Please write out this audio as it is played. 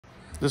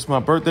This is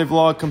my birthday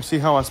vlog. Come see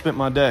how I spent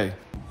my day.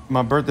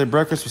 My birthday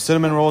breakfast was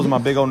cinnamon rolls and my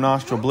big old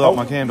nostril blew out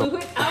my candle. Blew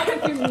it out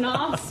of your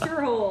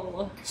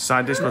nostril.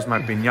 Side dish was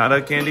my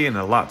piñata candy and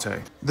a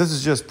latte. This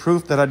is just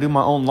proof that I do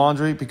my own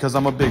laundry because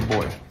I'm a big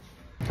boy.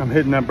 I'm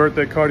hitting that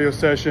birthday cardio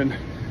session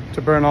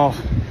to burn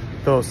off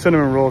those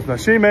cinnamon rolls. Now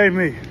she made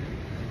me.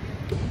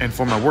 And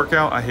for my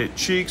workout, I hit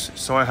cheeks,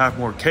 so I have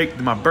more cake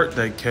than my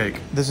birthday cake.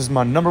 This is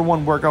my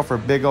 #1 workout for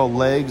big old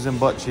legs and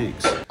butt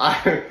cheeks.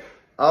 I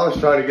was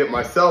trying to get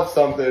myself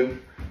something.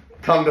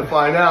 Come to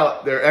find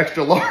out, they're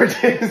extra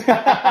larges.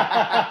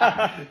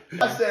 I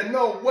said,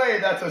 no way,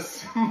 that's a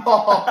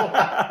small. But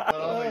I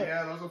was like,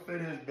 yeah, those will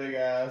fit his big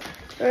ass.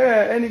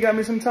 Yeah, and you got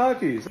me some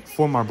Takis.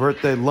 For my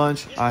birthday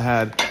lunch, I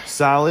had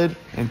salad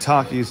and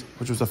Takis,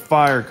 which was a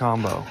fire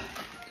combo.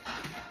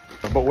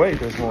 But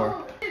wait, there's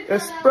more.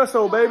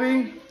 Espresso,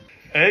 baby.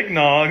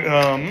 Eggnog,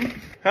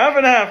 half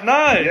and half,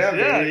 nice.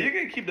 Yeah, you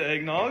can keep the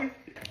eggnog.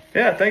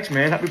 Yeah, thanks,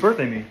 man. Happy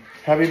birthday, me.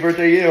 Happy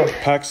birthday, you.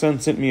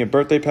 PacSun sent me a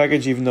birthday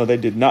package, even though they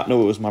did not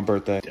know it was my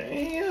birthday.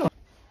 Damn.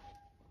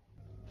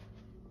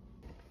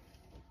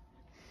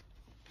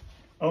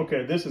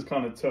 Okay, this is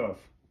kind of tough.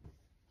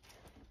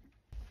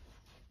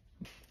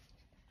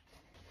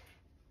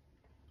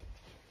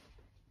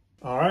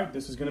 All right,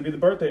 this is gonna be the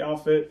birthday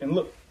outfit. And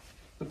look,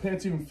 the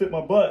pants even fit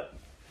my butt.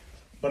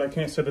 But I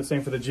can't say the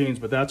same for the jeans,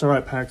 but that's all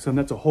right, PacSun.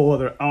 That's a whole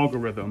other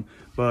algorithm.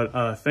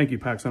 But thank you,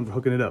 PacSun, for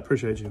hooking it up.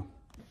 Appreciate you.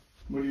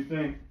 What do you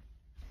think?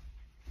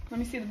 Let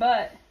me see the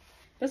butt.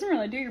 Doesn't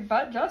really do your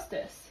butt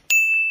justice.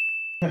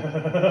 You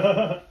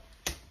wanna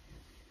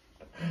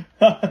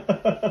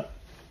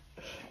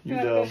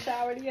go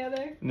shower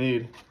together?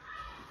 Need.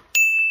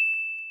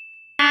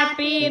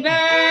 Happy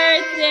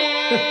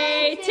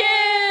birthday to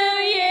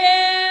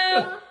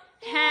you.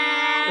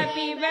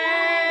 Happy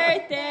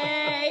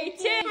birthday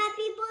to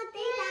Happy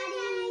birthday,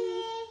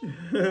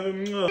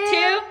 Daddy.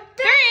 2,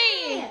 3.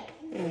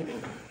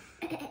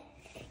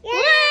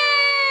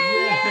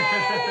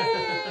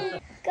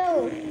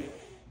 Go.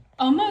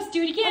 Almost.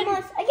 Do it again.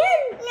 Almost. Again.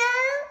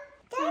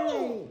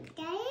 No.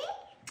 Daddy.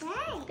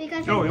 Daddy.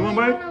 Because Oh, you want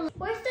to bite?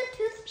 where's the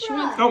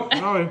toothbrush? Oh,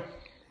 sorry.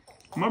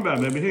 My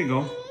bad, baby. Here you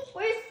go.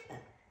 Where's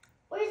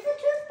the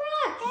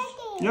toothbrush?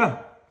 Daddy. Yeah.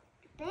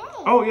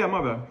 Oh, yeah,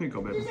 my bad. Here you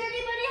go, baby. Does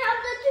anybody have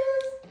the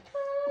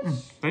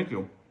toothbrush? Thank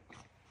you.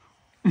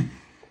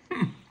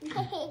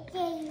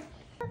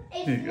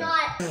 It's Here you go.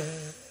 not.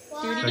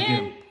 Do it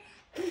again.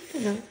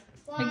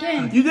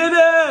 Again. You did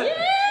it!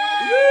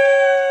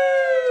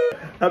 Woo!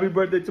 Happy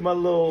birthday to my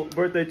little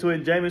birthday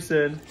twin,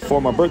 Jameson.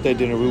 For my birthday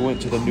dinner, we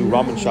went to the new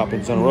ramen shop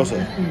in Santa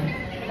Rosa.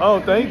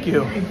 Oh, thank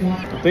you.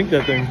 I think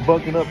that thing's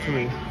bucking up to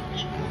me.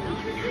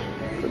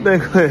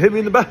 That thing hit me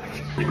in the back.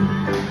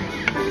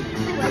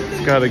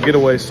 It's got a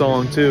getaway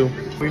song, too.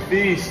 We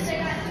feast.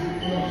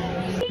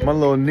 My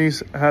little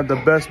niece had the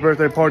best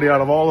birthday party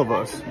out of all of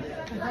us.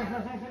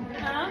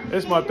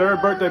 It's my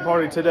 3rd birthday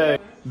party today.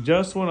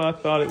 Just when I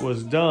thought it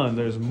was done,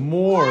 there's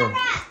more.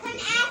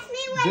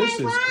 This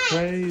is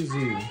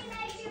crazy.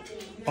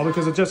 All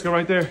because of Jessica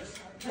right there.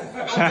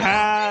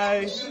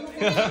 Hi.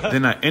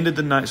 Then I ended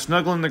the night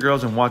snuggling the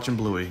girls and watching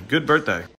Bluey. Good birthday.